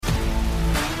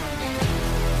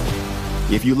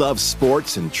If you love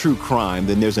sports and true crime,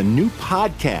 then there's a new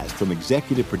podcast from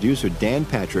executive producer Dan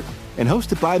Patrick and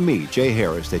hosted by me, Jay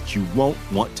Harris, that you won't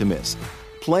want to miss.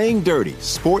 Playing Dirty: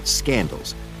 Sports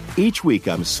Scandals. Each week,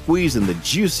 I'm squeezing the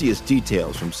juiciest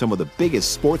details from some of the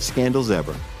biggest sports scandals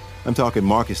ever. I'm talking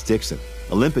Marcus Dixon,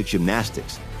 Olympic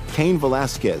gymnastics, Cain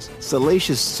Velasquez,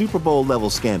 salacious Super Bowl-level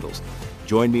scandals.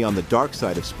 Join me on the dark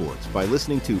side of sports by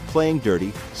listening to Playing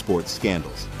Dirty: Sports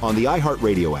Scandals on the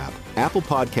iHeartRadio app, Apple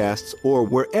Podcasts, or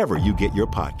wherever you get your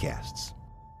podcasts.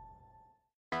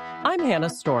 I'm Hannah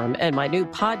Storm, and my new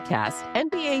podcast,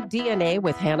 NBA DNA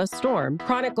with Hannah Storm,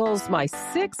 chronicles my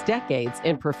 6 decades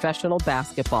in professional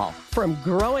basketball. From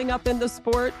growing up in the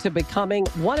sport to becoming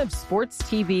one of sports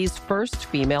TV's first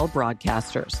female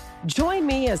broadcasters. Join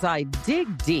me as I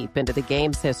dig deep into the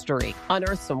game's history,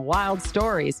 unearth some wild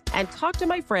stories, and talk to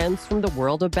my friends from the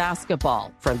world of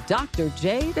basketball, from Dr.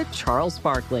 J to Charles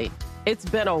Barkley. It's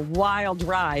been a wild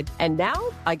ride, and now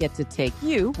I get to take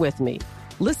you with me.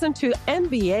 Listen to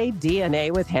NBA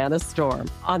DNA with Hannah Storm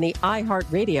on the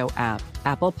iHeartRadio app,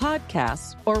 Apple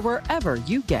Podcasts, or wherever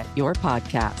you get your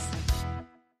podcasts.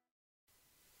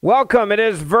 Welcome. It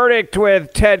is Verdict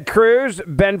with Ted Cruz.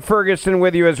 Ben Ferguson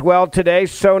with you as well today.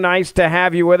 So nice to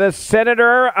have you with us.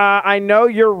 Senator, I know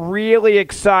you're really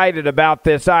excited about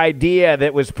this idea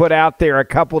that was put out there a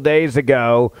couple days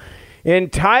ago,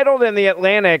 entitled in The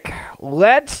Atlantic,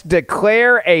 "Let's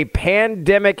Declare a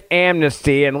Pandemic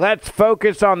Amnesty and Let's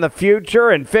Focus on the Future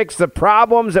and Fix the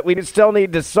Problems that we still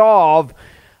need to solve."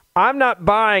 I'm not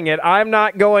buying it. I'm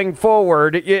not going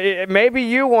forward. Maybe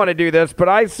you want to do this, but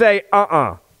I say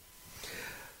I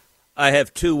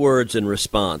have 2 words in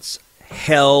response.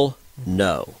 Hell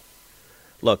no.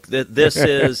 Look, this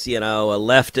is, a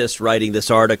leftist writing this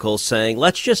article saying,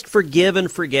 let's just forgive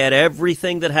and forget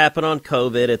everything that happened on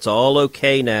COVID. It's all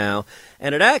okay now.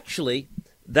 And it actually,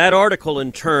 that article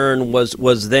in turn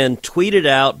was then tweeted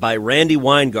out by Randi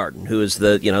Weingarten, who is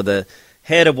the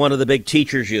head of one of the big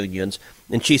teachers unions.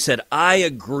 And she said, I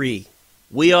agree.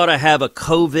 We ought to have a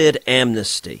COVID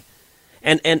amnesty.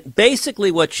 And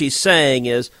basically what she's saying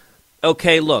is,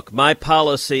 okay, look, my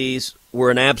policies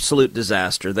were an absolute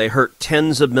disaster. They hurt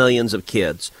tens of millions of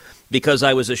kids. Because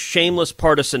I was a shameless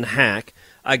partisan hack,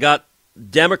 I got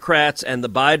Democrats and the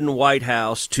Biden White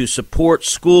House to support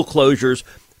school closures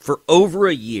for over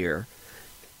a year.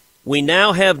 We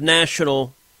now have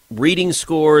national reading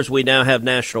scores. We now have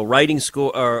national writing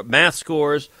score or math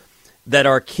scores that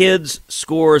our kids'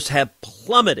 scores have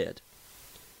plummeted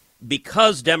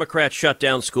because Democrats shut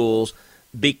down schools,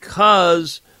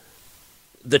 because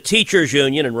the teachers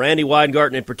union, and Randi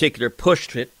Weingarten in particular,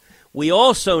 pushed it. We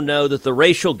also know that the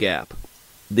racial gap,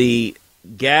 the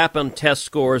gap on test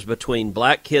scores between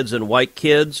black kids and white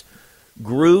kids,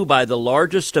 grew by the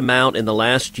largest amount in the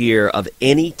last year of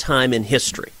any time in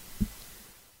history.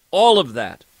 All of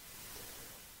that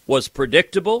was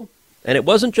predictable, and it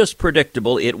wasn't just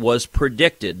predictable, it was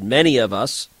predicted. Many of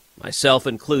us, myself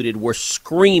included, were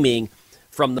screaming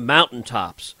from the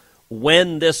mountaintops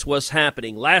when this was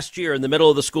happening. Last year, in the middle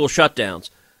of the school shutdowns,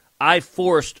 I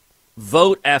forced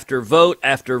vote after vote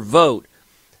after vote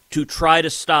to try to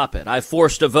stop it. I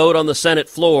forced a vote on the Senate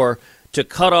floor to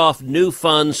cut off new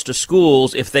funds to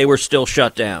schools if they were still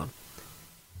shut down.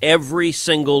 Every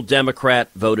single Democrat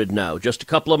voted no. Just a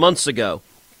couple of months ago,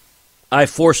 I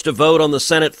forced a vote on the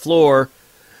Senate floor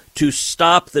to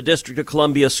stop the District of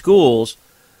Columbia schools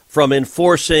from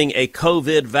enforcing a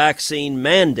COVID vaccine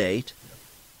mandate,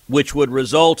 which would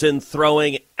result in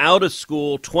throwing out of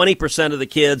school 20% of the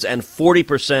kids and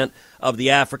 40% of the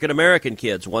African-American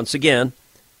kids. Once again,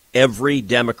 every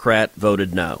Democrat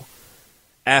voted no.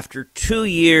 After 2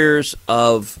 years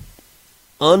of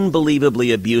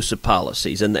unbelievably abusive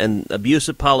policies, and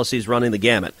abusive policies running the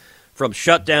gamut, from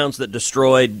shutdowns that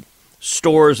destroyed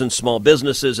stores and small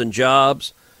businesses and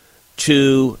jobs,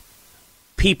 to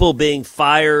people being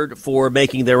fired for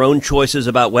making their own choices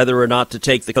about whether or not to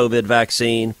take the COVID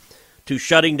vaccine, to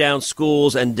shutting down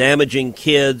schools and damaging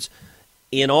kids,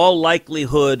 in all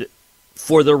likelihood,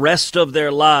 for the rest of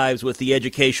their lives with the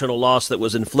educational loss that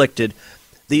was inflicted.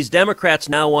 These Democrats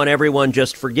now want everyone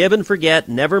just forgive and forget,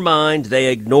 never mind,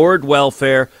 they ignored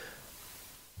welfare.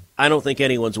 I don't think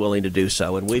anyone's willing to do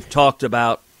so. And we've talked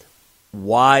about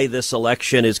why this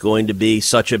election is going to be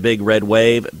such a big red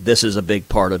wave. This is a big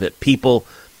part of it. People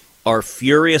are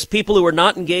furious. People who are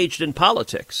not engaged in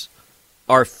politics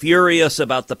are furious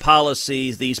about the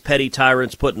policies these petty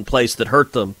tyrants put in place that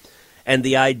hurt them. And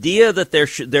the idea that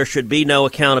there should be no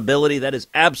accountability, that is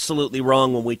absolutely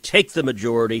wrong. When we take the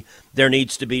majority, there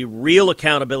needs to be real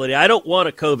accountability. I don't want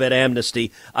a COVID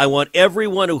amnesty. I want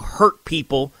everyone who hurt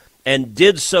people and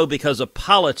did so because of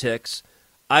politics,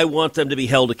 I want them to be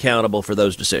held accountable for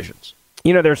those decisions.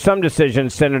 You know, there's some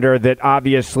decisions, Senator, that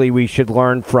obviously we should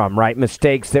learn from, right?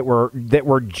 Mistakes that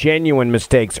were genuine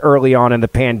mistakes early on in the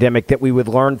pandemic that we would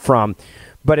learn from.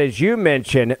 But as you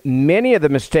mentioned, many of the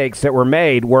mistakes that were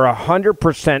made were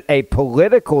 100% a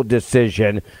political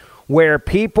decision where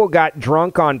people got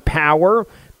drunk on power.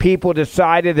 People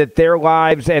decided that their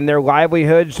lives and their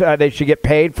livelihoods, they should get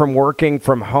paid from working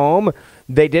from home.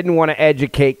 They didn't want to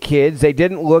educate kids. They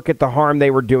didn't look at the harm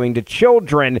they were doing to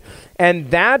children. And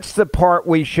that's the part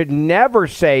we should never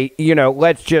say, you know,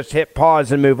 let's just hit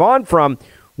pause and move on from.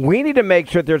 We need to make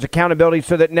sure that there's accountability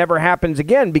so that it never happens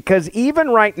again. Because even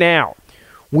right now,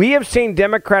 we have seen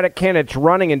Democratic candidates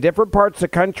running in different parts of the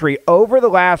country over the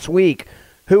last week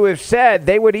who have said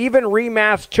they would even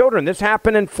remask children. This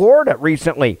happened in Florida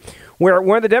recently, where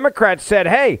one of the Democrats said,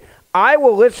 hey, I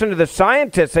will listen to the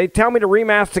scientists. They tell me to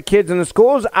remask the kids in the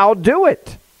schools. I'll do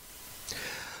it.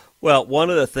 Well, one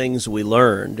of the things we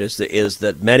learned is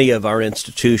that many of our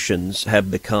institutions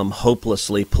have become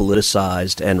hopelessly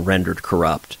politicized and rendered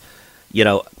corrupt. You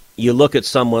know, you look at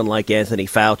someone like Anthony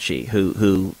Fauci,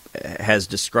 who has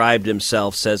described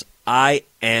himself, says, I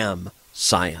am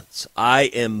science.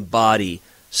 I embody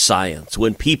science.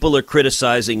 When people are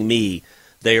criticizing me,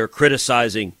 they are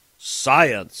criticizing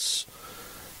science.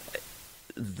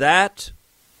 That,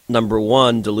 number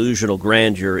one, delusional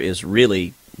grandeur is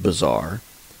really bizarre.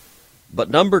 But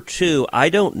number two, I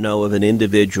don't know of an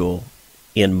individual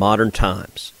in modern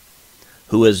times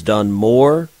who has done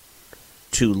more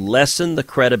to lessen the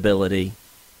credibility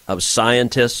of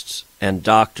scientists and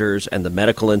doctors and the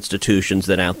medical institutions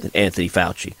than Anthony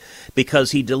Fauci,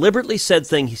 because he deliberately said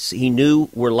things he knew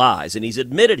were lies, and he's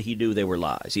admitted he knew they were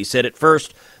lies. He said at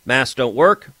first, masks don't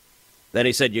work. Then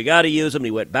he said, you got to use them.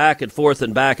 He went back and forth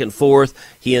and back and forth.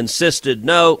 He insisted,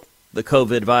 no, the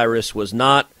COVID virus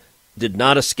did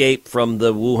not escape from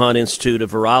the Wuhan Institute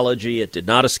of Virology. It did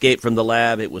not escape from the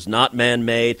lab. It was not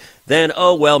man-made. Then,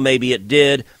 oh, well, maybe it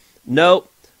did. No,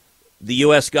 the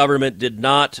U.S. government did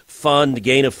not fund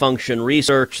gain-of-function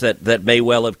research that may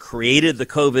well have created the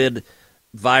COVID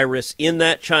virus in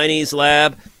that Chinese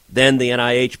lab. Then the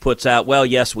NIH puts out, well,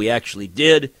 yes, we actually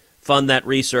did fund that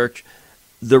research.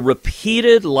 The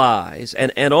repeated lies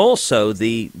and also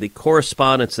the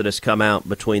correspondence that has come out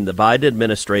between the Biden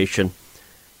administration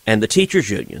and the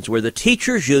teachers' unions, where the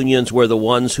teachers' unions were the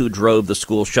ones who drove the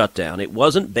school shutdown. It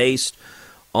wasn't based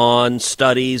on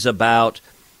studies about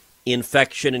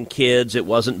infection in kids. It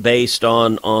wasn't based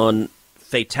on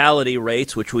fatality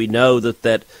rates, which we know that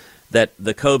the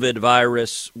COVID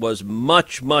virus was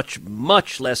much, much,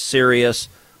 much less serious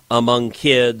among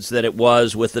kids than it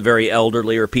was with the very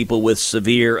elderly or people with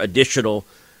severe additional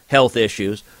health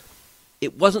issues.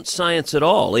 It wasn't science at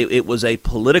all. It was a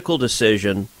political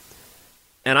decision.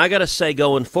 And I got to say,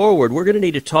 going forward, we're going to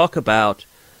need to talk about,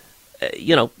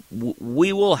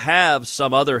 we will have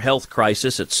some other health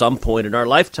crisis at some point in our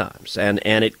lifetimes. And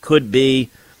it could be,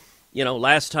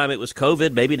 last time it was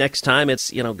COVID, maybe next time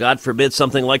it's, God forbid,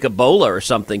 something like Ebola or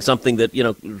something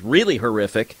that, really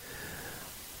horrific.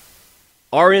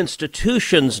 Our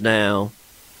institutions now,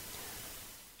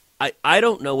 I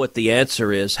don't know what the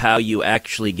answer is, how you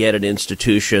actually get an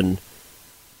institution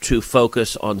to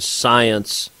focus on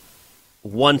science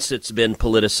once it's been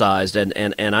politicized.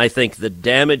 And I think the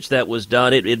damage that was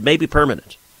done, it may be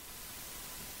permanent.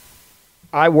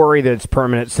 I worry that it's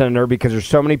permanent, Senator, because there's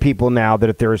so many people now that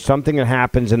if there is something that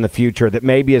happens in the future that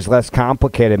maybe is less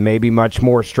complicated, maybe much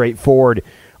more straightforward,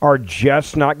 are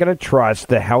just not going to trust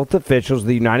the health officials of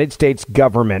the United States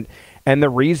government. And the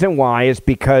reason why is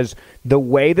because the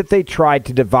way that they tried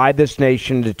to divide this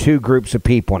nation into two groups of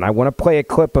people. And I want to play a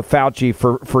clip of Fauci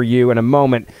for you in a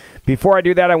moment. Before I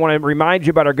do that, I want to remind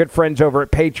you about our good friends over at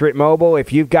Patriot Mobile.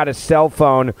 If you've got a cell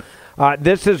phone,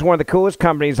 this is one of the coolest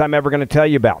companies I'm ever going to tell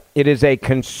you about. It is a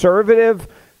conservative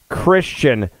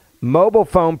Christian mobile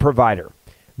phone provider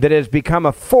that has become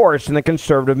a force in the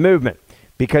conservative movement.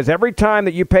 Because every time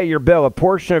that you pay your bill, a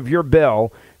portion of your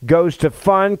bill goes to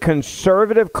fund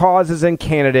conservative causes and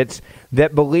candidates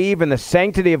that believe in the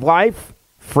sanctity of life,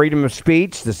 freedom of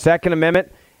speech, the Second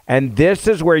Amendment, and this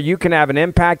is where you can have an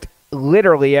impact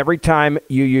literally every time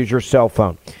you use your cell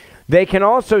phone. They can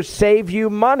also save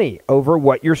you money over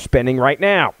what you're spending right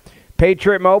now.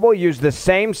 Patriot Mobile use the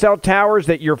same cell towers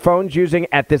that your phone's using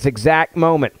at this exact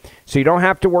moment, so you don't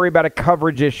have to worry about a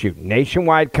coverage issue,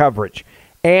 nationwide coverage.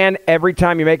 And every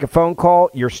time you make a phone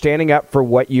call, you're standing up for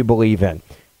what you believe in.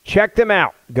 Check them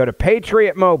out. Go to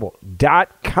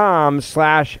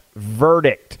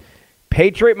patriotmobile.com/verdict.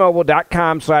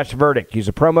 patriotmobile.com/verdict. Use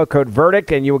a promo code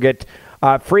verdict and you will get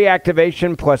Free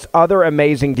activation plus other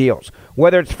amazing deals.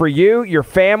 Whether it's for you, your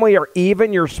family, or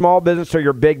even your small business or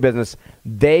your big business,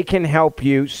 they can help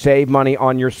you save money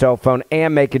on your cell phone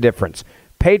and make a difference.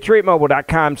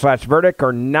 PatriotMobile.com/verdict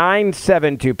or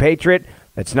 972-PATRIOT.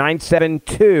 That's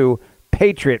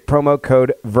 972-PATRIOT, promo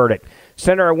code verdict.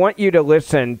 Senator, I want you to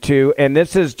listen to, and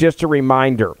this is just a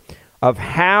reminder of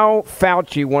how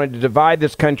Fauci wanted to divide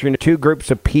this country into two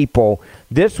groups of people.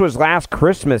 This was last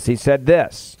Christmas. He said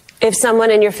this. If someone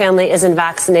in your family isn't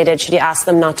vaccinated, should you ask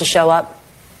them not to show up?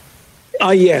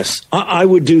 Yes, I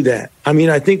would do that. I mean,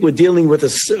 I think we're dealing with a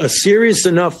serious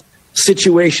enough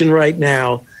situation right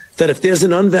now that if there's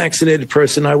an unvaccinated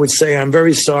person, I would say, I'm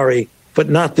very sorry, but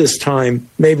not this time,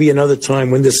 maybe another time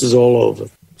when this is all over.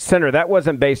 Senator, that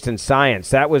wasn't based in science.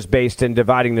 That was based in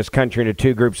dividing this country into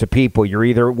two groups of people. You're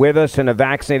either with us and a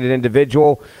vaccinated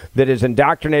individual that is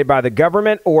indoctrinated by the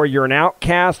government, or you're an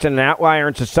outcast and an outlier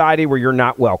in society where you're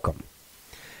not welcome.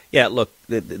 Yeah, look,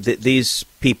 these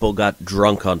people got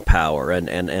drunk on power, and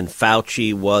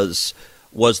Fauci was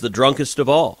the drunkest of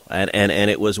all, and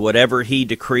it was whatever he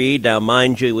decreed. Now,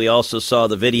 mind you, we also saw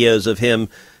the videos of him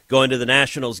going to the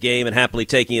Nationals game and happily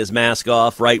taking his mask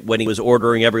off right when he was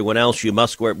ordering everyone else, you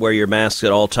must wear your mask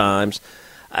at all times.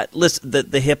 Listen,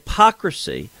 the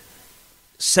hypocrisy,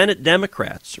 Senate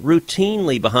Democrats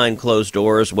routinely behind closed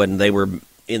doors when they were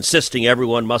insisting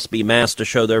everyone must be masked to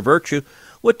show their virtue,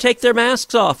 would take their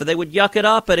masks off and they would yuck it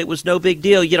up and it was no big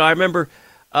deal. You know, I remember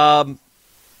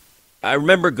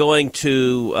going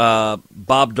to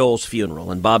Bob Dole's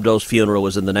funeral, and Bob Dole's funeral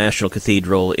was in the National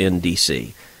Cathedral in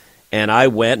D.C., and I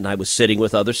went and I was sitting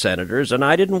with other senators, and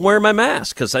I didn't wear my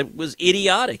mask because it was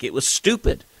idiotic. It was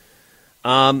stupid.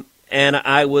 And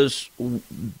I was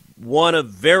one of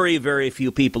very, very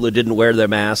few people who didn't wear their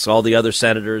masks. All the other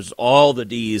senators, all the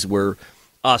Ds were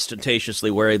ostentatiously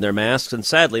wearing their masks. And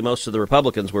sadly, most of the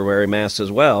Republicans were wearing masks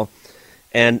as well.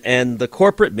 And the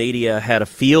corporate media had a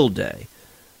field day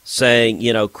saying,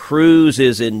 you know, Cruz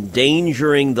is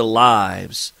endangering the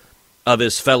lives of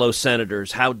his fellow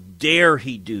senators. How dare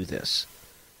he do this?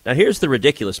 Now, here's the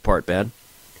ridiculous part, Ben.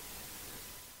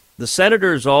 The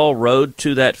senators all rode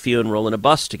to that funeral in a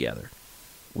bus together.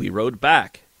 We rode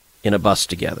back in a bus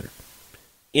together.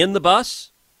 In the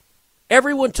bus,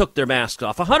 everyone took their masks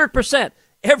off, 100%.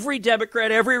 Every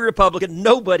Democrat, every Republican,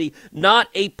 nobody, not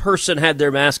a person had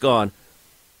their mask on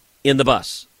in the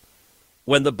bus.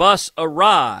 When the bus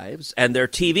arrives and their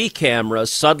TV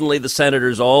cameras, suddenly the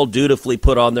senators all dutifully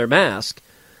put on their mask.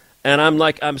 And I'm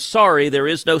like, I'm sorry, there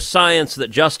is no science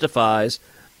that justifies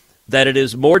that it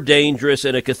is more dangerous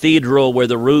in a cathedral where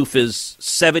the roof is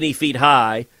 70 feet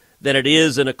high than it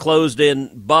is in a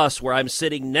closed-in bus where I'm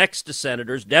sitting next to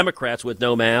senators, Democrats with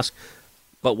no mask.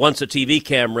 But once a TV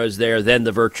camera is there, then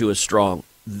the virtue is strong.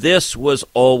 This was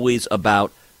always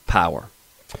about power.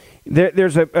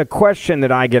 There's a question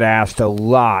that I get asked a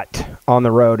lot on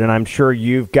the road, and I'm sure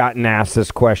you've gotten asked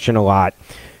this question a lot.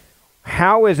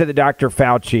 How is it that Dr.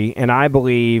 Fauci, and I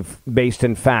believe based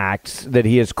in facts, that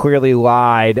he has clearly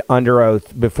lied under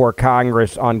oath before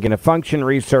Congress on gain-of-function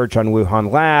research, on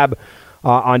Wuhan lab,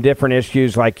 on different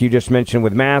issues like you just mentioned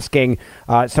with masking?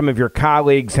 Some of your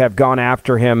colleagues have gone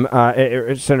after him,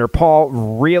 Senator Paul,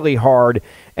 really hard,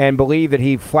 and believe that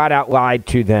he flat out lied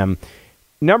to them.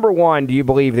 Number one, do you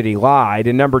believe that he lied?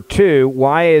 And number two,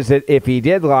 why is it if he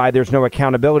did lie, there's no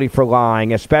accountability for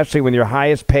lying, especially when you're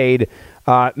highest paid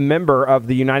member of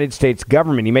the United States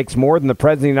government? He makes more than the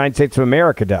President of the United States of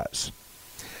America does.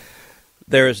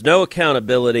 There is no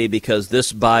accountability because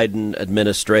this Biden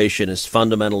administration is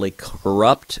fundamentally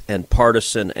corrupt and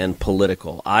partisan and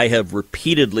political. I have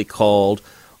repeatedly called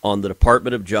on the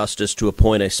Department of Justice to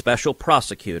appoint a special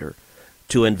prosecutor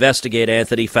to investigate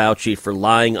Anthony Fauci for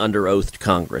lying under oath to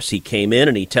Congress. He came in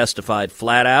and he testified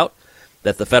flat out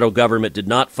that the federal government did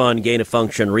not fund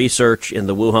gain-of-function research in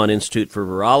the Wuhan Institute for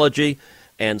Virology,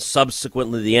 and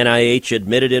subsequently the NIH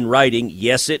admitted in writing,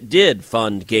 yes, it did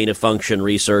fund gain-of-function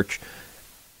research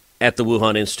at the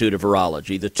Wuhan Institute of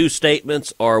Virology. The two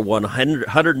statements are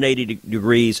 180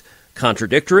 degrees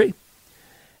contradictory,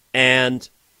 and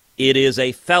it is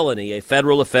a felony, a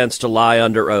federal offense to lie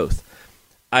under oath.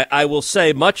 I will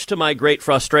say, much to my great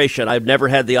frustration, I've never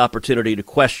had the opportunity to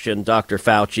question Dr.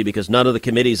 Fauci because none of the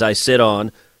committees I sit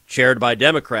on, chaired by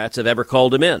Democrats, have ever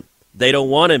called him in. They don't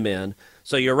want him in.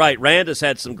 So you're right, Rand has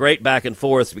had some great back and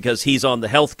forth because he's on the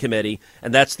health committee,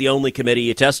 and that's the only committee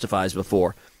he testifies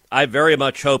before. I very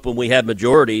much hope when we have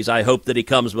majorities, I hope that he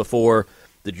comes before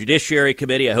the Judiciary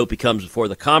Committee. I hope he comes before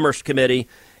the Commerce Committee,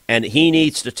 and he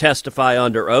needs to testify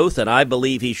under oath, and I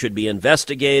believe he should be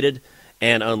investigated.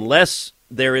 And unless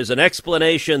there is an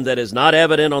explanation that is not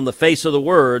evident on the face of the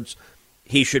words,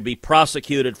 he should be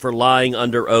prosecuted for lying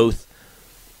under oath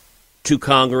to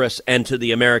Congress and to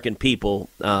the American people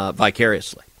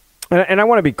vicariously. And I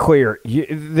want to be clear.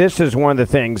 This is one of the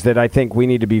things that I think we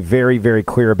need to be very, very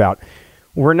clear about.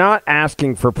 We're not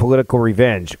asking for political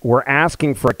revenge. We're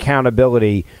asking for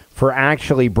accountability for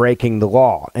actually breaking the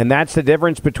law. And that's the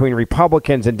difference between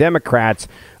Republicans and Democrats,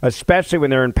 especially when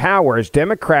they're in power. As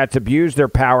Democrats abuse their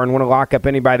power and want to lock up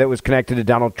anybody that was connected to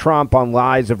Donald Trump on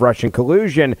lies of Russian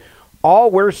collusion, all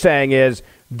we're saying is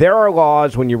there are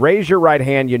laws. When you raise your right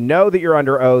hand, you know that you're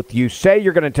under oath. You say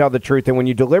you're going to tell the truth. And when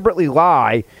you deliberately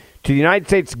lie to the United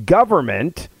States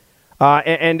government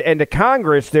and to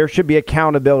Congress, there should be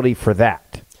accountability for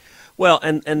that. Well,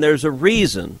 and there's a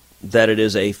reason that it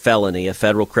is a felony, a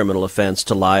federal criminal offense,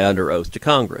 to lie under oath to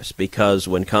Congress, because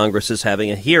when Congress is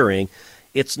having a hearing,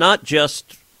 it's not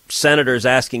just senators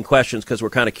asking questions because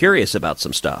we're kind of curious about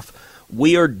some stuff.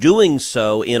 We are doing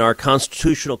so in our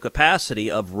constitutional capacity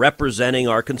of representing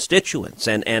our constituents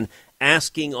and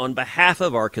asking on behalf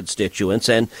of our constituents.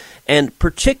 And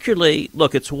particularly,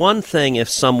 look, it's one thing if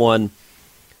someone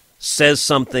says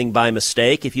something by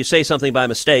mistake. If you say something by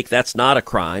mistake, that's not a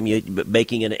crime.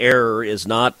 Making an error is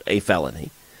not a felony.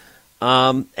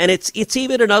 And it's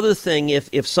even another thing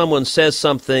if someone says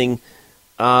something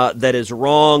that is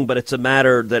wrong, but it's a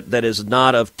matter that is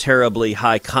not of terribly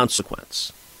high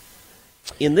consequence.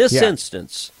 In this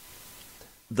instance,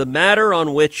 the matter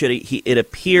on which it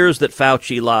appears that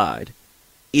Fauci lied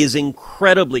is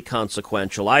incredibly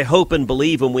consequential. I hope and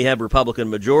believe when we have Republican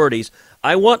majorities,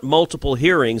 I want multiple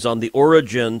hearings on the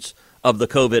origins of the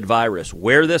COVID virus,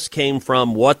 where this came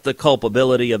from, what the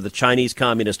culpability of the Chinese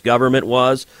Communist government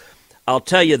was. I'll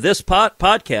tell you, this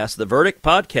podcast, the Verdict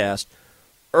podcast,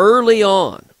 early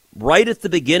on, right at the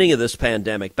beginning of this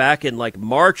pandemic, back in like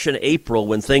March and April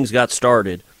when things got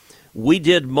started, we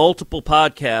did multiple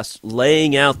podcasts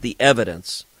laying out the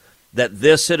evidence that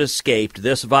this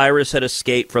virus had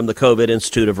escaped from the COVID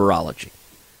Institute of Virology.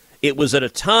 It was at a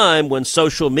time when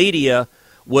social media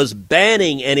was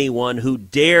banning anyone who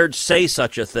dared say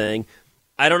such a thing.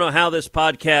 I don't know how this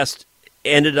podcast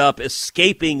ended up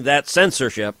escaping that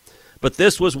censorship, but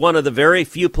this was one of the very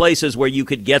few places where you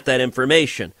could get that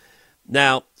information.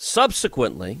 Now,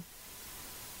 subsequently,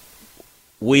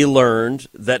 we learned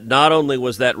that not only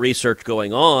was that research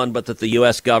going on, but that the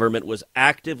U.S. government was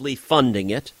actively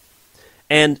funding it.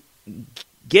 And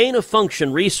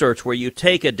gain-of-function research, where you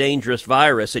take a dangerous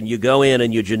virus and you go in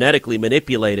and you genetically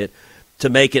manipulate it to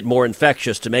make it more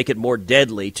infectious, to make it more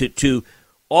deadly, to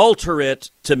alter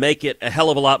it to make it a hell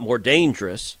of a lot more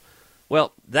dangerous,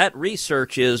 well, that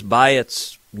research is, by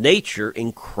its nature,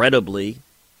 incredibly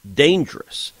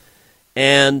dangerous.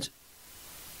 And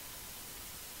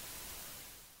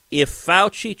if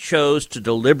Fauci chose to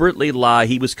deliberately lie,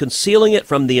 he was concealing it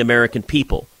from the American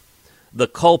people, the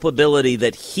culpability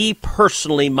that he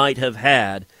personally might have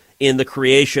had in the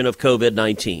creation of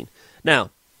COVID-19. Now,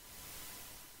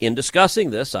 in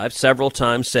discussing this, I've several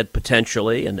times said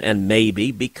potentially and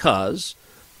maybe, because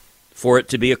for it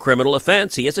to be a criminal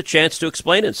offense, he has a chance to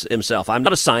explain himself. I'm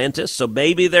not a scientist, so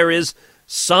maybe there is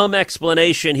some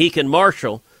explanation he can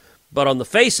marshal, but on the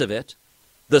face of it,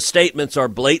 the statements are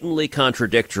blatantly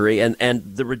contradictory, and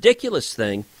the ridiculous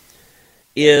thing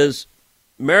is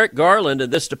Merrick Garland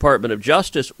and this Department of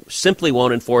Justice simply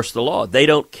won't enforce the law. They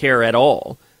don't care at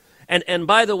all. And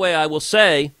by the way, I will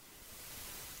say,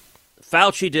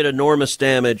 Fauci did enormous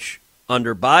damage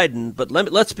under Biden, but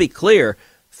let's be clear.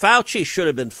 Fauci should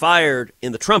have been fired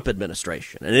in the Trump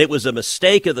administration, and it was a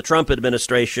mistake of the Trump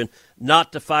administration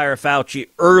not to fire Fauci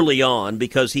early on,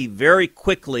 because he very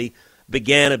quickly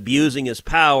began abusing his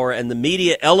power, and the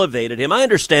media elevated him. I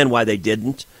understand why they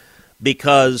didn't,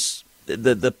 because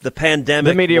the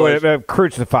pandemic. The media would have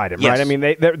crucified him, yes. Right? I mean,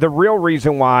 the real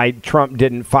reason why Trump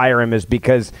didn't fire him is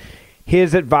because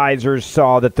his advisors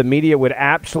saw that the media would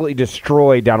absolutely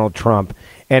destroy Donald Trump,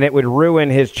 and it would ruin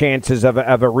his chances of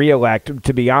a reelect,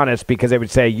 to be honest, because they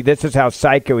would say, this is how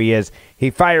psycho he is. He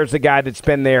fires the guy that's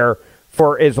been there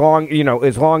for as long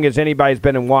as anybody's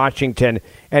been in Washington,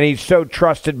 and he's so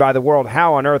trusted by the world.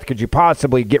 How on earth could you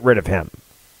possibly get rid of him?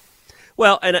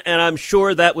 Well, and I'm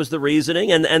sure that was the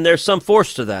reasoning, and there's some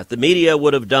force to that. The media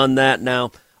would have done that.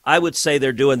 Now, I would say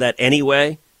they're doing that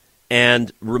anyway,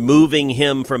 and removing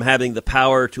him from having the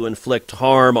power to inflict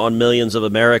harm on millions of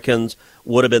Americans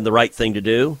would have been the right thing to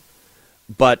do.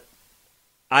 But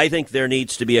I think there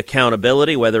needs to be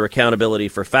accountability, whether accountability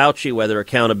for Fauci, whether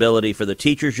accountability for the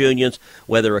teachers' unions,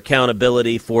 whether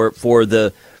accountability for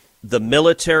the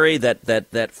military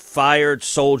that fired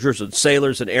soldiers and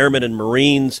sailors and airmen and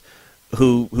Marines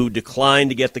who declined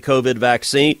to get the COVID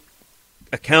vaccine,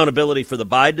 accountability for the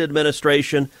Biden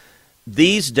administration,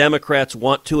 these Democrats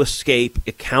want to escape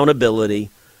accountability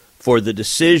for the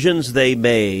decisions they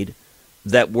made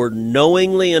that were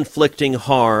knowingly inflicting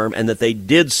harm, and that they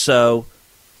did so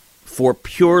for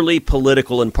purely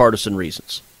political and partisan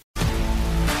reasons.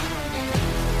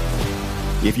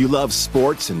 If you love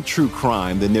sports and true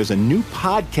crime, then there's a new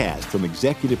podcast from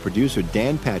executive producer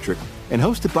Dan Patrick and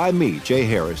hosted by me, Jay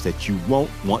Harris, that you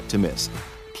won't want to miss.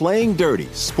 Playing Dirty: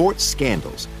 Sports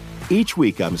Scandals. Each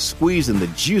week, I'm squeezing the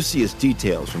juiciest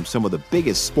details from some of the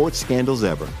biggest sports scandals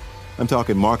ever. I'm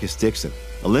talking Marcus Dixon,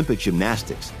 Olympic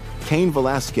gymnastics, Cain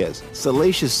Velasquez,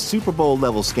 salacious Super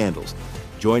Bowl-level scandals.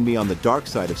 Join me on the dark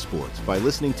side of sports by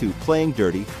listening to Playing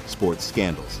Dirty: Sports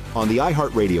Scandals on the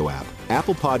iHeartRadio app,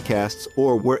 Apple Podcasts,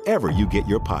 or wherever you get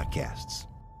your podcasts.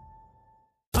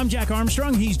 I'm Jack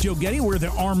Armstrong. He's Joe Getty. We're the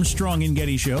Armstrong and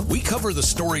Getty Show. We cover the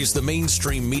stories the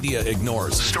mainstream media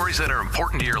ignores. Stories that are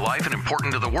important to your life and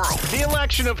important to the world. The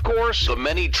election, of course. The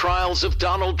many trials of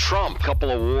Donald Trump. Couple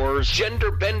of wars.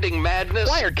 Gender-bending madness.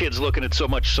 Why are kids looking at so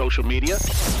much social media?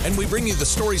 And we bring you the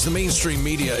stories the mainstream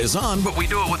media is on, but we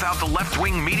do it without the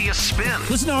left-wing media spin.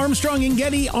 Listen to Armstrong and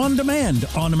Getty on demand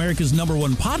on America's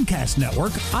 #1 podcast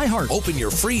network, iHeart. Open your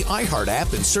free iHeart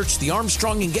app and search the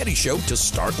Armstrong and Getty Show to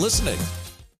start listening.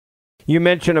 You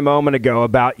mentioned a moment ago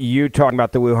about you talking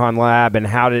about the Wuhan lab and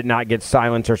how did it not get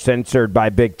silenced or censored by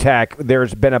big tech.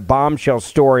 There's been a bombshell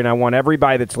story, and I want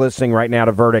everybody that's listening right now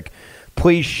to Verdict,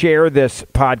 please share this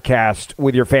podcast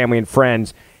with your family and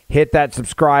friends. Hit that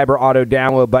subscribe or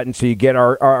auto-download button so you get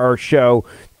our show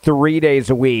 3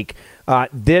 days a week.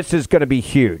 This is going to be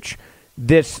huge.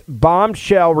 This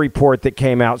bombshell report that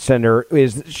came out, Senator,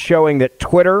 is showing that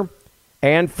Twitter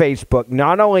and Facebook,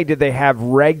 not only did they have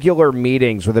regular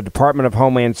meetings with the Department of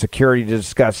Homeland Security to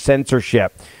discuss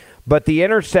censorship, but The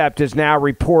Intercept is now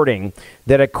reporting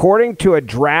that according to a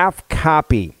draft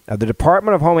copy of the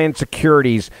Department of Homeland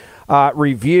Security's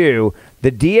review,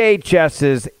 the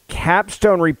DHS's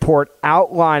capstone report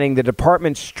outlining the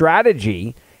department's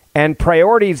strategy and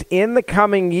priorities in the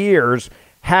coming years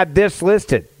had this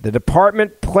listed. The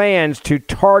department plans to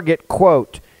target,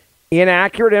 quote,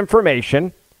 inaccurate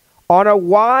information on a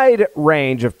wide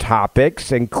range of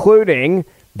topics, including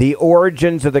the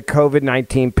origins of the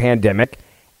COVID-19 pandemic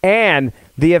and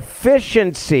the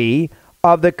efficiency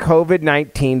of the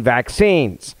COVID-19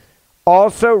 vaccines.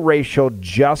 Also, racial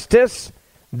justice,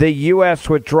 the U.S.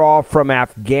 withdrawal from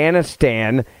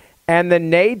Afghanistan, and the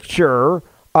nature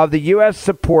of the U.S.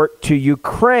 support to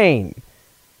Ukraine.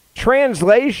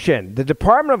 Translation, the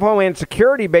Department of Homeland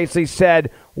Security basically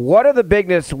said, what are the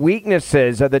biggest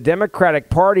weaknesses of the Democratic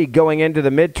Party going into the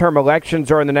midterm elections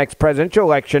or in the next presidential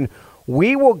election?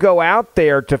 We will go out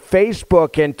there to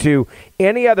Facebook and to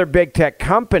any other big tech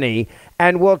company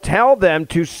and we'll tell them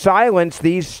to silence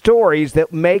these stories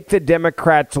that make the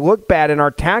Democrats look bad. And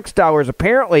our tax dollars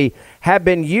apparently have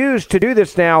been used to do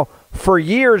this now for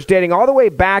years, dating all the way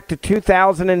back to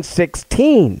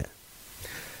 2016.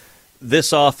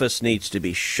 This office needs to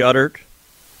be shuttered.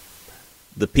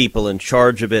 The people in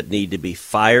charge of it need to be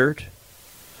fired.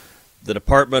 The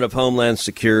Department of Homeland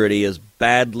Security is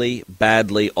badly,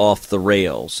 badly off the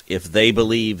rails if they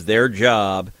believe their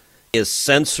job is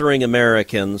censoring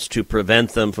Americans to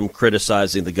prevent them from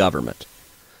criticizing the government.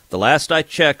 The last I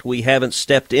checked, we haven't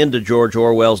stepped into George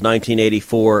Orwell's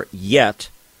 1984 yet,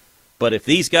 but if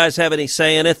these guys have any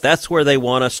say in it, that's where they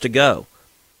want us to go.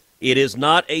 It is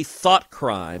not a thought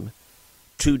crime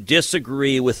to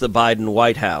disagree with the Biden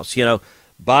White House. You know,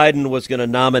 Biden was going to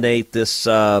nominate this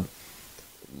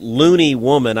loony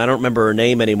woman, I don't remember her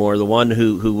name anymore, the one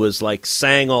who was like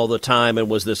sang all the time and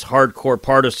was this hardcore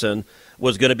partisan,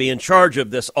 was going to be in charge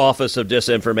of this Office of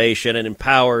Disinformation and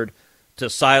empowered to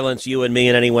silence you and me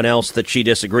and anyone else that she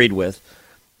disagreed with.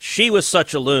 She was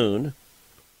such a loon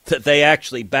that they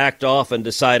actually backed off and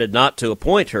decided not to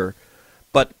appoint her.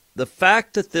 But the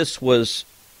fact that this was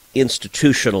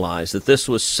institutionalized, that this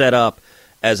was set up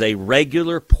as a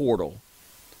regular portal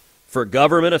for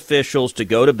government officials to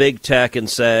go to big tech and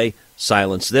say,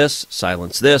 silence this,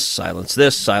 silence this, silence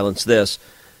this, silence this,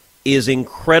 is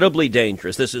incredibly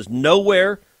dangerous. This is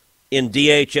nowhere in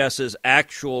DHS's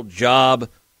actual job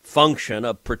function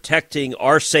of protecting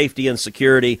our safety and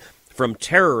security from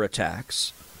terror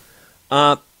attacks.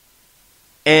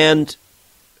 And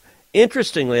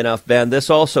interestingly enough, Ben,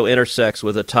 this also intersects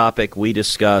with a topic we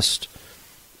discussed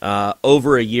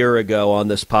over a year ago on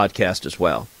this podcast as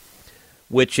well,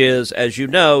 which is, as you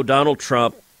know, Donald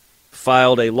Trump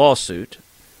filed a lawsuit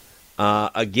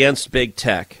against big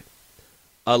tech,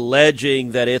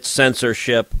 alleging that its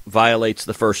censorship violates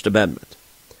the First Amendment.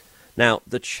 Now,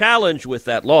 the challenge with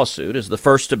that lawsuit is the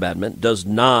First Amendment does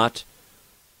not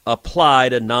apply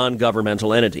to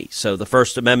non-governmental entities. So the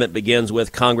First Amendment begins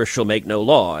with Congress shall make no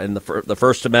law, and the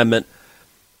First Amendment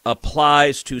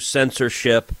applies to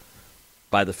censorship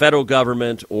by the federal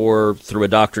government or through a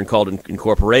doctrine called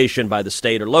incorporation by the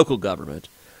state or local government,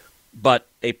 but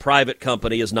a private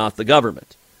company is not the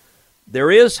government. There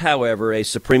is, however, a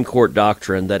Supreme Court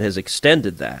doctrine that has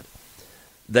extended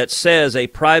that says a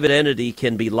private entity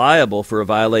can be liable for a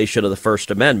violation of the First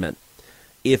Amendment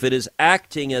if it is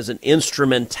acting as an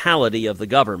instrumentality of the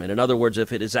government. In other words,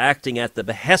 if it is acting at the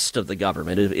behest of the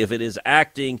government, if it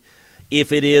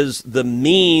is the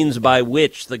means by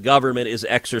which the government is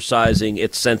exercising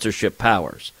its censorship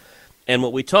powers. And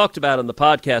what we talked about on the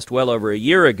podcast well over a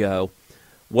year ago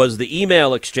was the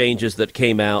email exchanges that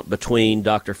came out between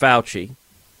Dr. Fauci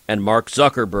and Mark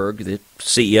Zuckerberg, the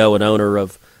CEO and owner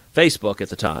of Facebook at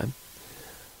the time,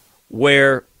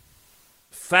 where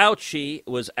Fauci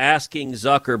was asking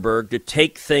Zuckerberg to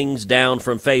take things down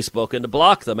from Facebook and to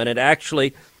block them. And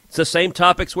it's the same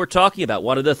topics we're talking about.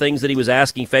 One of the things that he was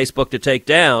asking Facebook to take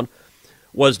down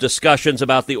was discussions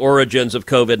about the origins of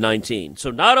COVID-19.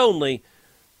 So not only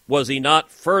was he not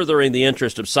furthering the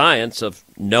interest of science, of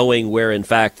knowing where, in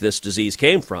fact, this disease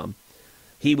came from,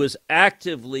 he was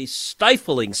actively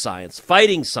stifling science,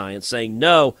 fighting science, saying,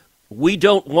 no, we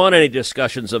don't want any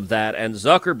discussions of that. And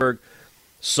Zuckerberg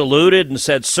saluted and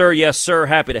said, sir, yes, sir,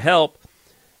 happy to help.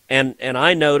 And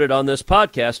I noted on this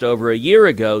podcast over a year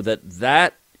ago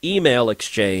that email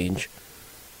exchange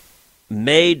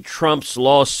made Trump's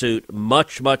lawsuit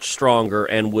much, much stronger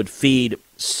and would feed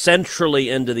centrally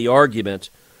into the argument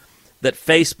that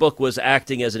Facebook was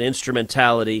acting as an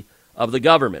instrumentality of the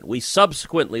government. We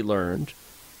subsequently learned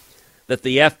that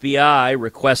the FBI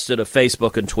requested of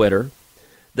Facebook and Twitter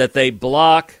that they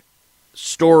block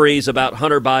stories about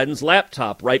Hunter Biden's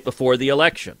laptop right before the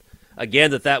election.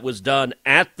 Again, that was done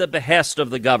at the behest of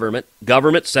the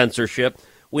government censorship.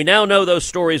 We now know those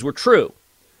stories were true.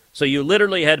 So you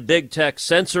literally had big tech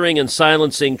censoring and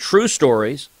silencing true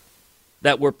stories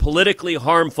that were politically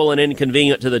harmful and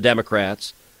inconvenient to the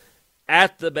Democrats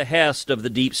at the behest of the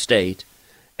deep state.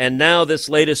 And now this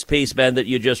latest piece, Ben, that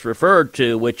you just referred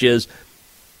to, which is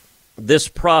this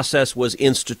process was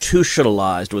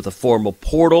institutionalized with a formal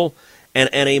portal and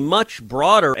a much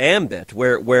broader ambit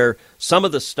where some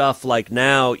of the stuff like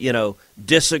now,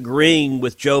 disagreeing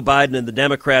with Joe Biden and the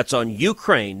Democrats on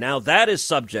Ukraine, now that is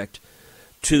subject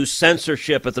to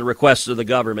censorship at the request of the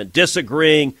government.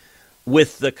 Disagreeing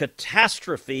with the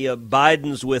catastrophe of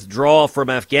Biden's withdrawal from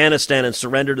Afghanistan and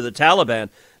surrender to the Taliban,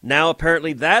 now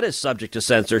apparently that is subject to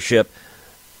censorship.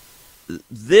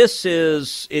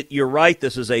 You're right,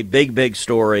 this is a big, big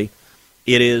story.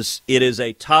 It is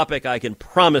a topic I can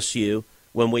promise you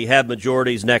when we have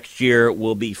majorities next year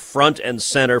will be front and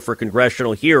center for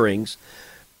congressional hearings.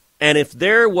 And if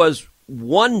there was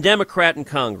one Democrat in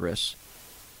Congress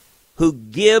who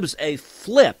gives a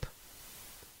flip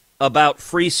about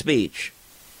free speech,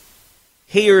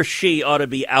 he or she ought to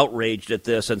be outraged at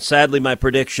this. And sadly, my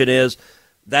prediction is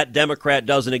that Democrat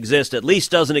doesn't exist, at least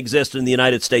doesn't exist in the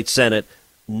United States Senate.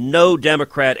 No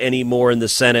Democrat anymore in the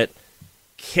Senate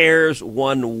cares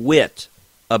one whit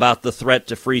about the threat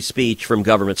to free speech from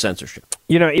government censorship.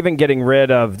 Even getting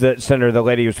rid of the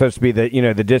lady who's supposed to be the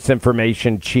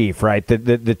disinformation chief, right?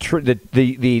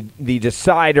 The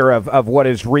decider of what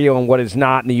is real and what is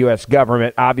not in the U.S.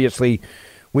 government. Obviously,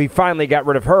 we finally got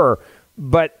rid of her.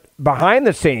 But behind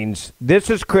the scenes, this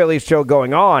is clearly still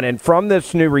going on. And from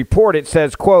this new report, it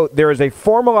says, quote, there is a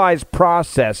formalized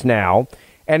process now,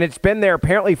 and it's been there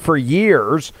apparently for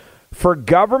years, for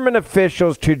government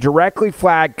officials to directly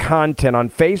flag content on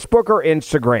Facebook or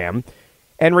Instagram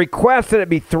and request that it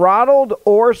be throttled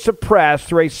or suppressed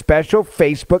through a special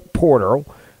Facebook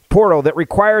portal that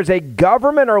requires a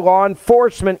government or law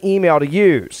enforcement email to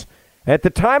use. At the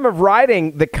time of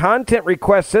writing, the content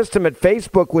request system at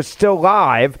Facebook was still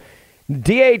live.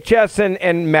 DHS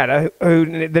and Meta,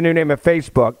 the new name of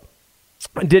Facebook,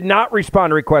 did not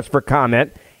respond to requests for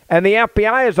comment. And the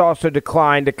FBI has also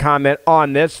declined to comment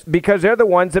on this because they're the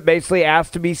ones that basically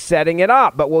asked to be setting it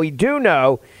up. But what we do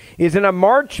know is in a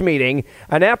March meeting,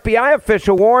 an FBI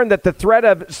official warned that the threat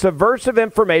of subversive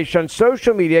information on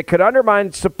social media could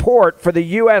undermine support for the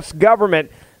U.S.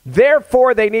 government.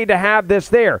 Therefore, they need to have this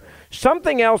there.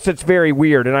 Something else that's very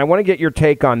weird, and I want to get your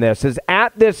take on this, is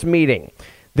at this meeting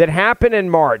that happened in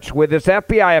March with this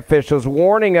FBI official's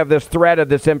warning of this threat of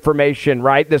this information,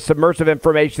 right? This subversive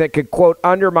information that could, quote,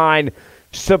 undermine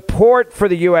support for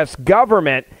the U.S.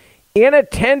 government. In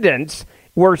attendance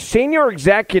were senior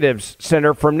executives,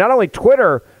 Senator, from not only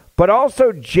Twitter, but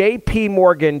also J.P.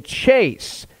 Morgan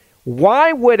Chase.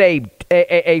 Why would a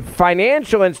a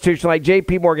financial institution like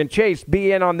J.P. Morgan Chase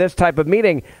be in on this type of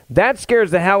meeting, that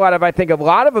scares the hell out of, I think, a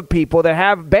lot of the people that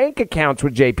have bank accounts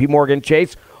with J.P. Morgan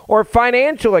Chase or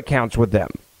financial accounts with them.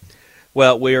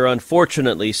 Well, we are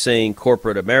unfortunately seeing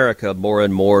corporate America more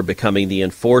and more becoming the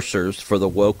enforcers for the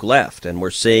woke left. And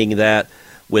we're seeing that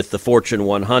with the Fortune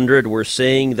 100. We're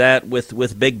seeing that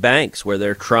with big banks where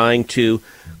they're trying to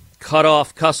cut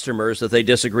off customers that they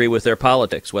disagree with their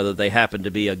politics, whether they happen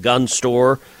to be a gun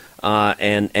store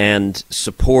and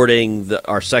supporting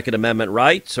our Second Amendment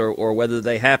rights, or whether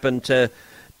they happen to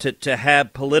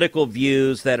have political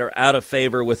views that are out of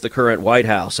favor with the current White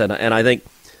House. And I think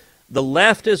the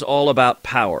left is all about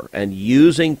power and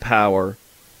using power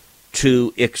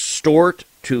to extort,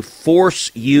 to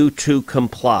force you to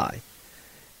comply.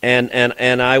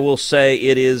 And I will say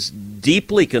it is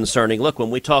deeply concerning. Look,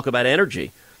 when we talk about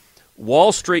energy,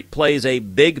 Wall Street plays a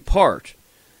big part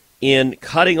in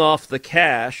cutting off the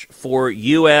cash for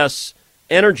U.S.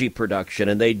 energy production,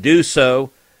 and they do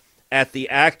so at the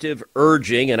active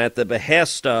urging and at the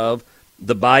behest of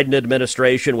the Biden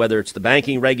administration, whether it's the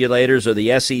banking regulators or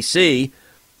the SEC.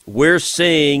 We're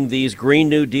seeing these Green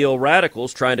New Deal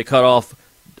radicals trying to cut off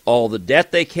all the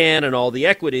debt they can and all the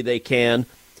equity they can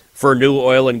for new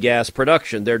oil and gas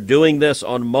production. They're doing this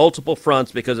on multiple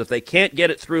fronts because if they can't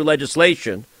get it through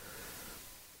legislation,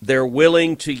 they're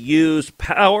willing to use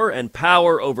power and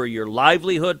power over your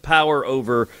livelihood, power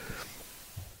over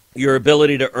your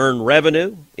ability to earn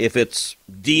revenue. If it's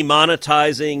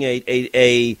demonetizing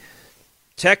a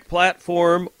tech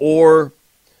platform, or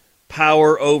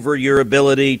power over your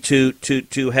ability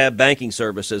to have banking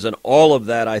services. And all of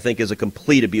that, I think, is a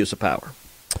complete abuse of power.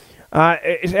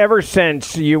 Ever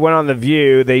since you went on The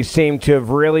View, they seem to have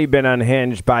really been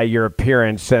unhinged by your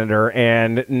appearance, Senator.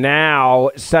 And now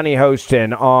Sunny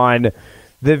Hostin on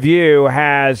The View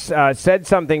has said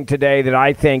something today that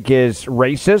I think is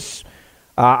racist.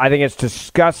 I think it's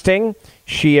disgusting.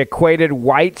 She equated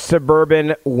white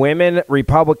suburban women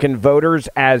Republican voters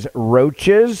as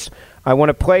roaches. I want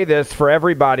to play this for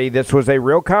everybody. This was a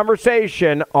real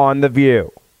conversation on The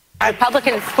View.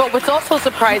 Republicans, but what's also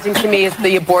surprising to me is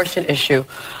the abortion issue.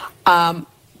 I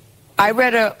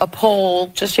read a poll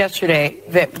just yesterday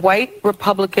that white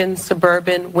Republican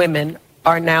suburban women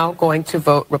are now going to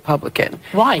vote Republican.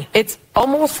 Why? It's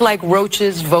almost like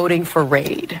roaches voting for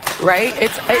Raid, right?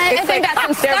 It's like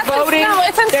they're voting. No,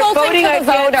 it's insulting to the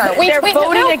voter. They're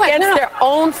voting against their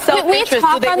own self-interest.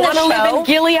 Do they want to live in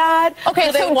Gilead?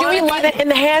 Okay, so do we love in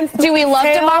the hands? Do we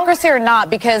love democracy or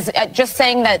not? Because just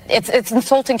saying that it's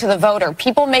insulting to the voter.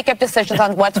 People make up decisions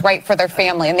on what's right for their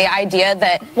family, and the idea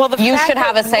that you should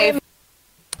have a say.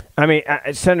 I mean,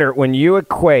 Senator, when you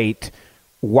equate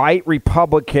white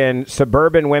Republican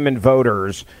suburban women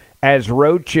voters as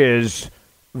roaches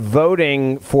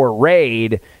voting for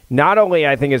Raid, not only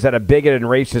I think is that a bigoted and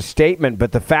racist statement,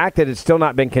 but the fact that it's still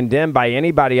not been condemned by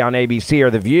anybody on ABC or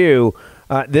The View,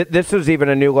 this is even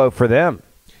a new low for them.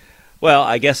 Well,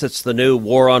 I guess it's the new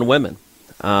war on women.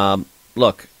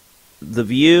 Look, The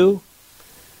View,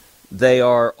 they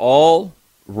are all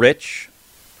rich.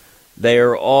 They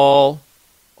are all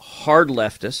hard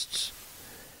leftists.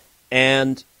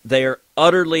 And they are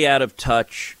utterly out of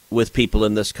touch with people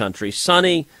in this country.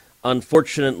 Sunny,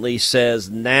 unfortunately, says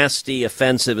nasty,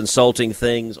 offensive, insulting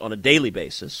things on a daily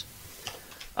basis.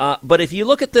 But if you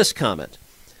look at this comment,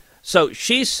 so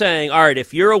she's saying, all right,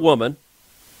 if you're a woman,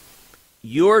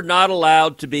 you're not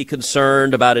allowed to be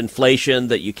concerned about inflation,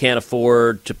 that you can't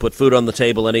afford to put food on the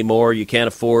table anymore. You can't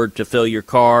afford to fill your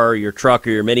car, or your truck, or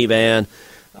your minivan.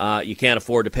 You can't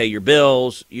afford to pay your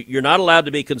bills. You're not allowed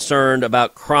to be concerned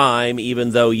about crime,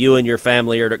 even though you and your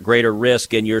family are at greater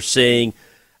risk, and you're seeing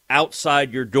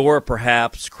outside your door,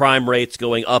 perhaps, crime rates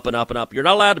going up and up and up. You're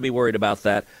not allowed to be worried about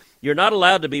that. You're not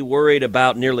allowed to be worried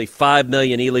about nearly 5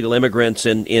 million illegal immigrants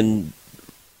in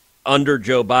under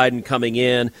Joe Biden coming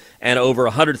in and over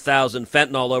 100,000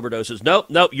 fentanyl overdoses.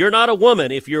 Nope, you're not a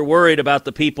woman if you're worried about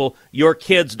the people, your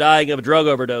kids dying of a drug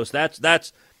overdose.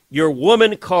 That's your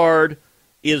woman card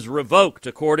is revoked,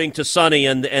 according to Sunny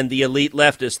and the elite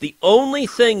leftists. The only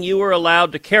thing you are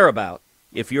allowed to care about,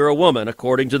 if you're a woman,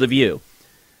 according to The View,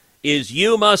 is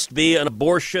you must be an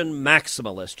abortion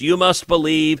maximalist. You must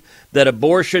believe that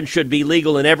abortion should be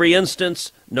legal in every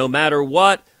instance, no matter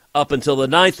what, up until the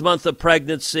 9th month of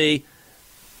pregnancy.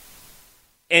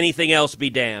 Anything else be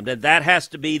damned. And that has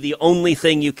to be the only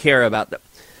thing you care about.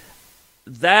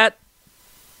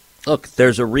 Look,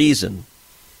 there's a reason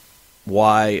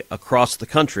why across the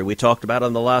country, we talked about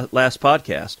on the last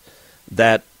podcast,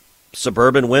 that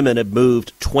suburban women have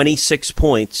moved 26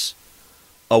 points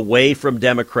away from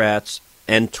Democrats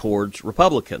and towards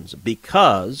Republicans,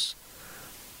 because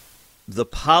the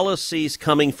policies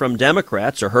coming from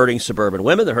Democrats are hurting suburban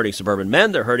women, they're hurting suburban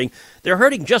men, they're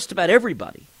hurting just about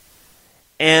everybody.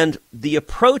 And the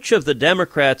approach of the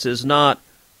Democrats is not,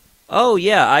 oh,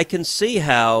 yeah, I can see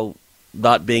how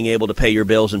not being able to pay your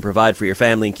bills and provide for your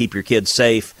family and keep your kids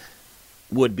safe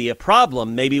would be a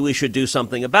problem. Maybe we should do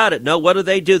something about it. No, what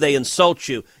do? They insult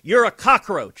you. You're a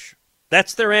cockroach.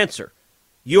 That's their answer.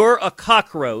 You're a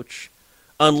cockroach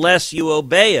unless you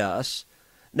obey us.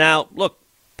 Now, look,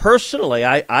 personally,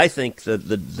 I think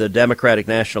the Democratic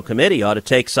National Committee ought to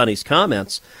take Sonny's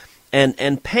comments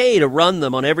and pay to run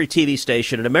them on every TV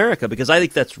station in America, because I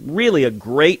think that's really a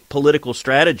great political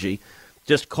strategy.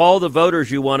 Just call the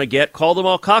voters you want to get, call them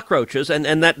all cockroaches,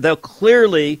 and that they'll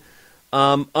clearly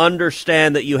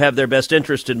understand that you have their best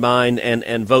interest in mind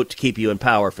and vote to keep you in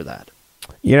power for that.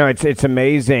 You know, it's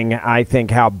amazing, I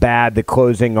think, how bad the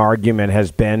closing argument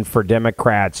has been for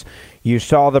Democrats. You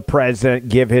saw the president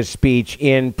give his speech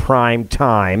in prime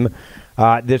time.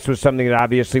 This was something that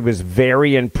obviously was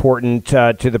very important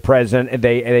to the president.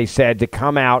 They said to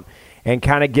come out and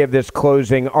kind of give this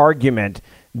closing argument.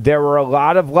 There were a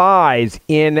lot of lies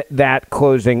in that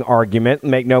closing argument.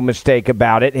 Make no mistake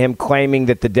about it. Him claiming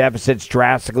that the deficit's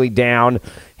drastically down.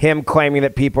 Him claiming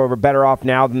that people are better off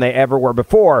now than they ever were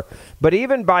before. But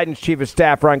even Biden's chief of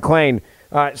staff, Ron Klain,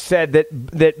 said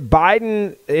that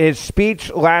Biden, his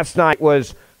speech last night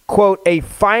was, quote, a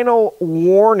final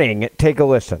warning. Take a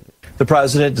listen. The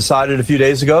president decided a few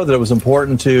days ago that it was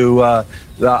important to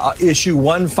issue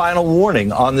one final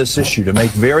warning on this issue, to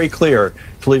make very clear,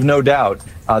 to leave no doubt,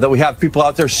 that we have people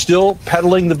out there still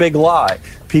peddling the big lie.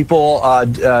 People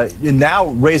now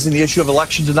raising the issue of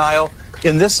election denial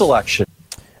in this election.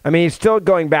 I mean, he's still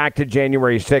going back to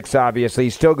January 6th, obviously.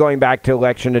 He's still going back to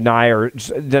election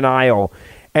denial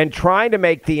and trying to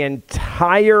make the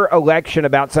entire election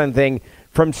about something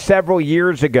from several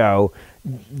years ago.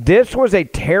 This was a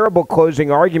terrible closing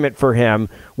argument for him,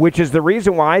 which is the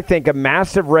reason why I think a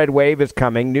massive red wave is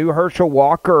coming. New Herschel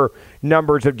Walker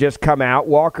numbers have just come out.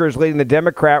 Walker is leading the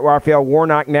Democrat, Raphael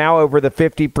Warnock now over the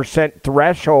 50%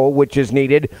 threshold, which is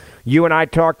needed. You and I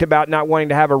talked about not wanting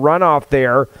to have a runoff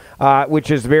there, which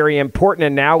is very important.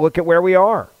 And now look at where we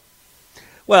are.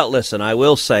 Well, listen, I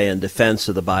will say in defense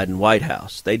of the Biden White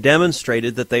House, they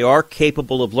demonstrated that they are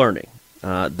capable of learning,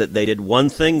 that they did one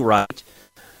thing right.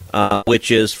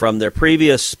 Which is from their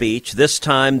previous speech. This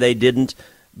time they didn't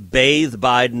bathe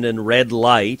Biden in red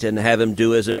light and have him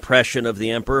do his impression of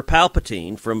the Emperor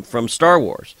Palpatine from Star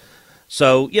Wars.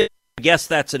 So yeah, I guess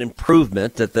that's an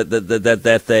improvement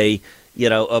that they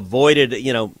avoided.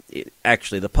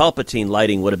 Actually, the Palpatine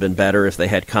lighting would have been better if they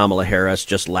had Kamala Harris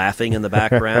just laughing in the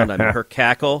background. I mean, her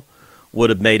cackle would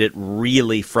have made it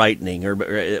really frightening.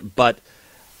 But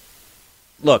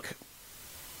look.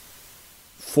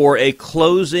 For a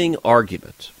closing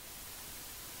argument,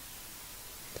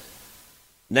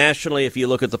 nationally, if you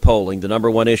look at the polling, the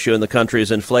number one issue in the country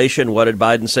is inflation. What did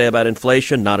Biden say about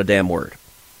inflation? Not a damn word.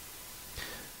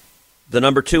 The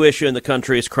number two issue in the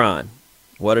country is crime.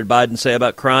 What did Biden say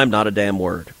about crime? Not a damn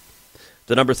word.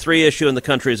 The number three issue in the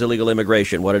country is illegal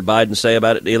immigration. What did Biden say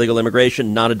about illegal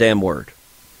immigration? Not a damn word.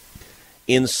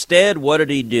 Instead, what did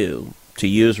he do? To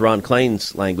use Ron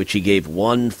Klain's language, he gave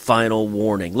one final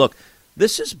warning. Look,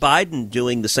 this is Biden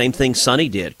doing the same thing Sonny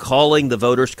did, calling the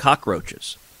voters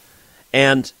cockroaches.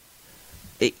 And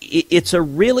it's a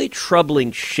really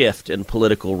troubling shift in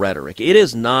political rhetoric. It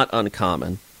is not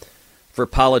uncommon for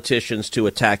politicians to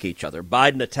attack each other.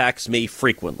 Biden attacks me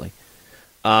frequently.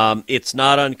 It's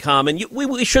not uncommon.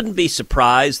 We shouldn't be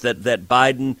surprised that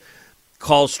Biden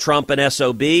calls Trump an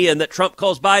SOB and that Trump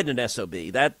calls Biden an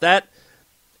SOB. That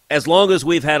as long as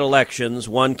we've had elections,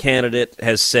 one candidate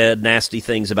has said nasty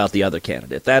things about the other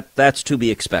candidate. That's to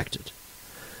be expected.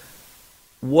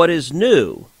 What is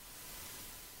new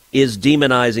is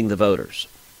demonizing the voters.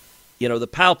 You know, the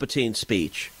Palpatine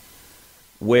speech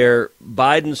where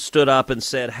Biden stood up and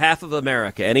said half of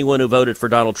America, anyone who voted for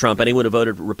Donald Trump, anyone who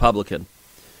voted Republican,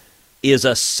 is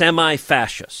a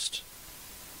semi-fascist.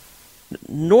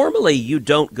 Normally, you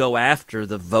don't go after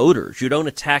the voters. You don't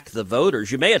attack the voters.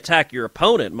 You may attack your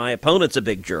opponent. My opponent's a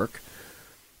big jerk.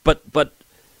 But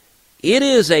it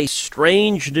is a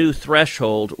strange new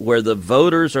threshold where the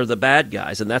voters are the bad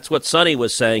guys. And that's what Sonny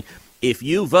was saying. If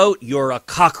you vote, you're a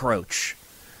cockroach.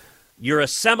 You're a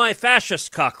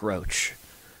semi-fascist cockroach.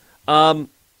 Kathy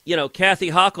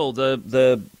Hochul,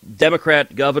 the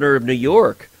Democrat governor of New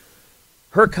York,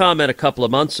 her comment a couple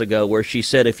of months ago where she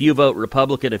said, if you vote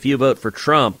Republican, if you vote for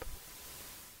Trump,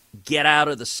 get out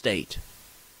of the state.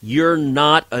 You're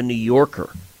not a New Yorker.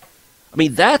 I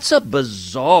mean, that's a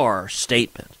bizarre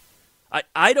statement.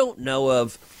 I don't know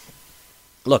of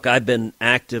Look, I've been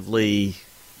actively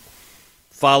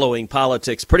following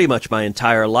politics pretty much my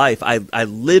entire life. I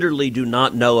literally do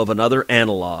not know of another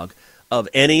analog of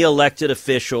any elected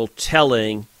official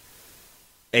telling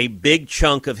a big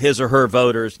chunk of his or her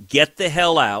voters, get the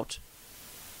hell out.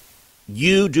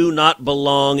 You do not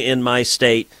belong in my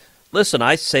state. Listen,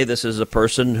 I say this as a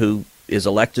person who is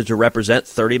elected to represent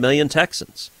 30 million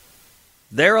Texans.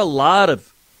 There are a lot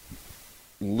of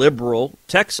liberal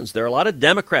Texans. There are a lot of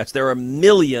Democrats. There are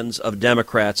millions of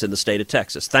Democrats in the state of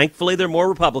Texas. Thankfully, there are more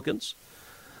Republicans.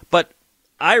 But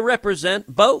I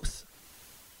represent both.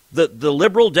 The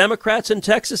liberal Democrats in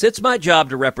Texas, it's my job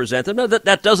to represent them. No,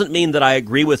 that doesn't mean that I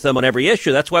agree with them on every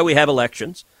issue. That's why we have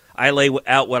elections. I lay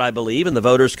out what I believe, and the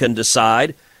voters can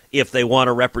decide if they want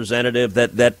a representative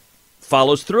that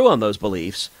follows through on those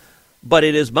beliefs. But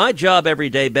it is my job every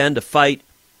day, Ben, to fight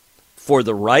for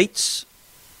the rights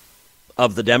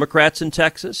of the Democrats in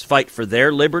Texas, fight for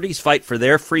their liberties, fight for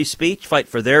their free speech, fight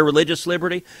for their religious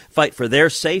liberty, fight for their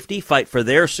safety, fight for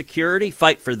their security,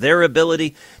 fight for their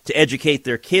ability to educate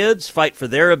their kids, fight for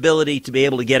their ability to be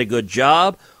able to get a good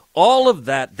job. All of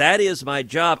that is my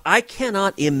job. I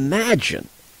cannot imagine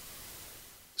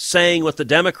saying what the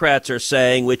Democrats are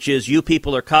saying, which is you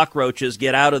people are cockroaches,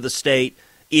 get out of the state.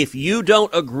 If you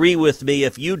don't agree with me,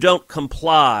 if you don't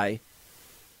comply,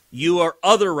 you are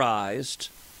otherized.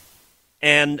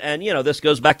 And you know, this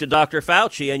goes back to Dr.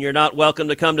 Fauci, and you're not welcome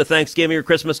to come to Thanksgiving or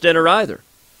Christmas dinner either.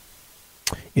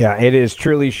 Yeah, it is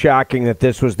truly shocking that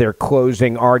this was their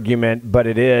closing argument, but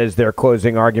it is their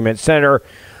closing argument. Senator,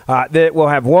 that we'll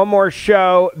have one more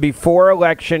show before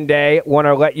Election Day. Want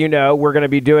to let you know we're going to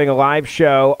be doing a live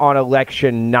show on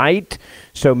election night,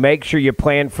 so make sure you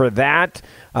plan for that.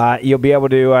 You'll be able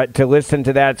to listen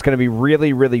to that. It's going to be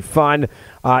really, really fun.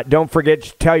 Don't forget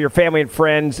to tell your family and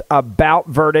friends about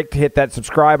Verdict. Hit that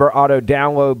subscribe or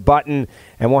auto-download button.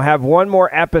 And we'll have one more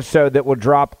episode that will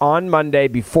drop on Monday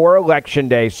before Election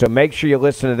Day. So make sure you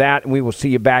listen to that, and we will see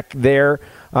you back here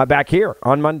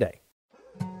on Monday.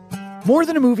 More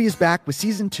Than a Movie is back with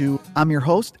Season 2. I'm your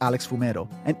host, Alex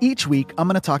Fumero, and each week I'm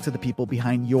going to talk to the people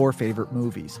behind your favorite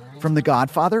movies. From The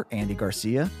Godfather, Andy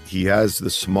Garcia. He has the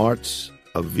smarts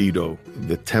of Vito,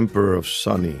 the temper of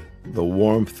Sonny, the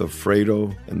warmth of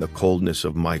Fredo, and the coldness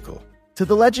of Michael. To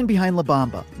the legend behind La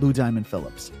Bamba, Lou Diamond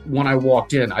Phillips. When I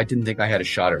walked in, I didn't think I had a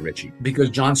shot at Richie because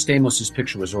John Stamos'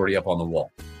 picture was already up on the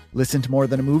wall. Listen to More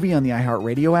Than a Movie on the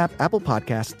iHeartRadio app, Apple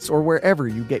Podcasts, or wherever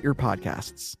you get your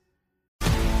podcasts.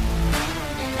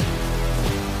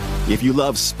 If you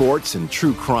love sports and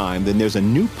true crime, then there's a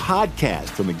new podcast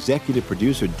from executive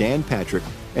producer Dan Patrick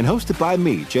and hosted by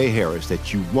me, Jay Harris,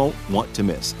 that you won't want to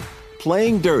miss.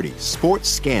 Playing Dirty: Sports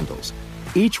Scandals.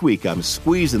 Each week, I'm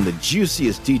squeezing the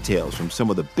juiciest details from some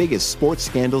of the biggest sports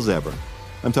scandals ever.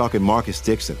 I'm talking Marcus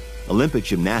Dixon, Olympic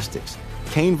gymnastics,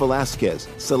 Cain Velasquez,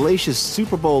 salacious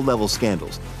Super Bowl-level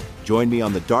scandals. Join me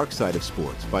on the dark side of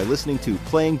sports by listening to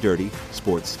Playing Dirty: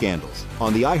 Sports Scandals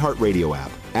on the iHeartRadio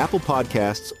app, Apple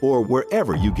Podcasts, or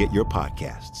wherever you get your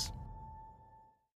podcasts.